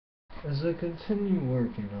As I continue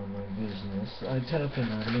working on my business, I tap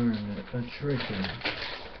and I learn a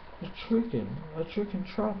trickin'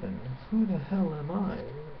 troppin'. Who the hell am I?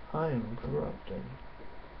 I am corrupting.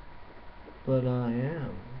 But I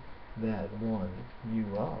am that one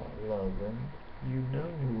you are loving. You know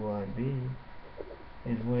who I be,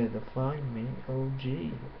 and where to find me. Oh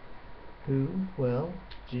gee. Who? Well,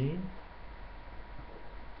 gee.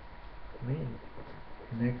 Me.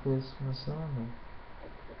 Nicholas Messana.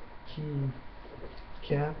 Key.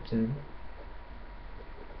 Captain.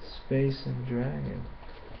 Space and Dragon.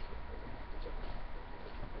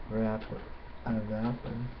 Rapper.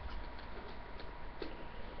 Avappin'.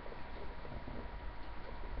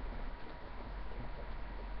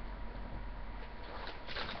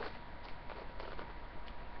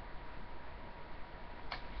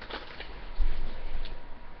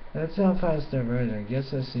 That's how fast I write. I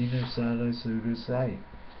guess I seen her side I sued her sight.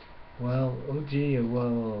 Well, oh gee,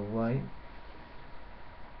 well, white.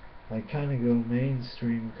 I kinda go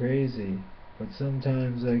mainstream crazy, but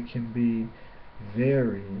sometimes I can be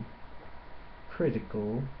very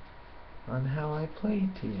critical on how I play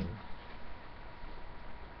team.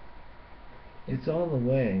 It's all the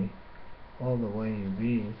way you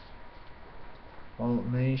be. Alt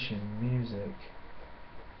nation music.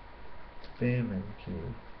 Famine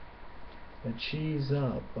key. A cheese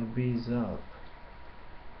up, a bees up.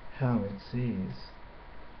 How it sees.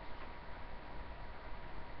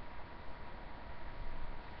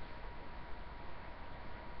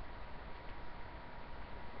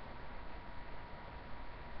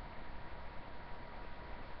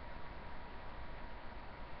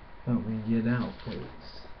 Help me get out, please.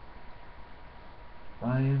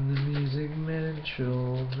 I am the music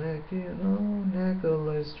minstrel,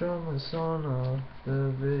 Nicholas Drummasana,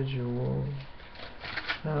 the visual.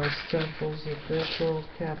 House Temple's official,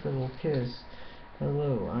 capital kiss.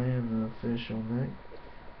 Hello, I am the official Nick.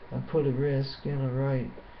 I put a risk in a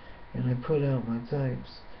right, and I put out my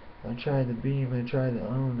types. I try to beam, I try to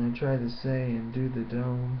own, I try to say and do the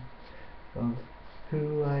dome of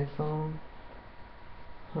who I phone.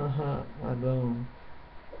 Haha, I bone.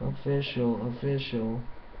 Official.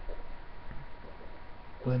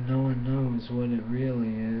 But no one knows what it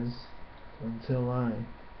really is until I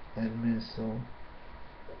admit so.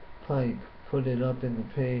 Pipe, put it up in the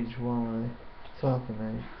page while I talk and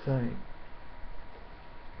I type.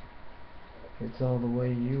 It's all the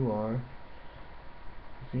way you are.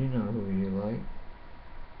 If you know who you like.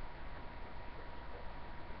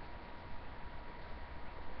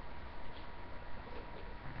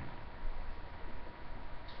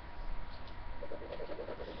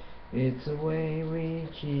 It's the way we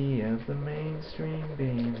key up the mainstream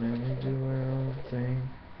beam and we do our own thing.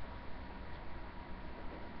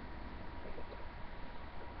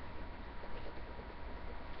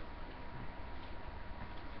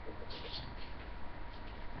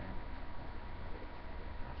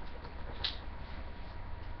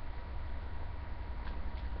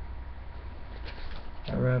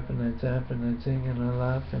 I rap and I tap and I sing and I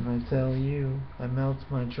laugh and I tell you. I melt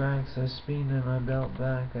my tracks, I spin and I belt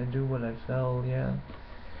back. I do what I fell, yeah.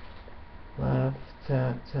 Laugh,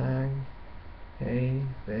 tap, tag. Hey,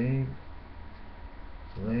 babe.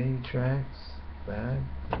 Lay tracks, bag,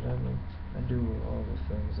 whatever. I do all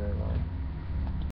the things I like.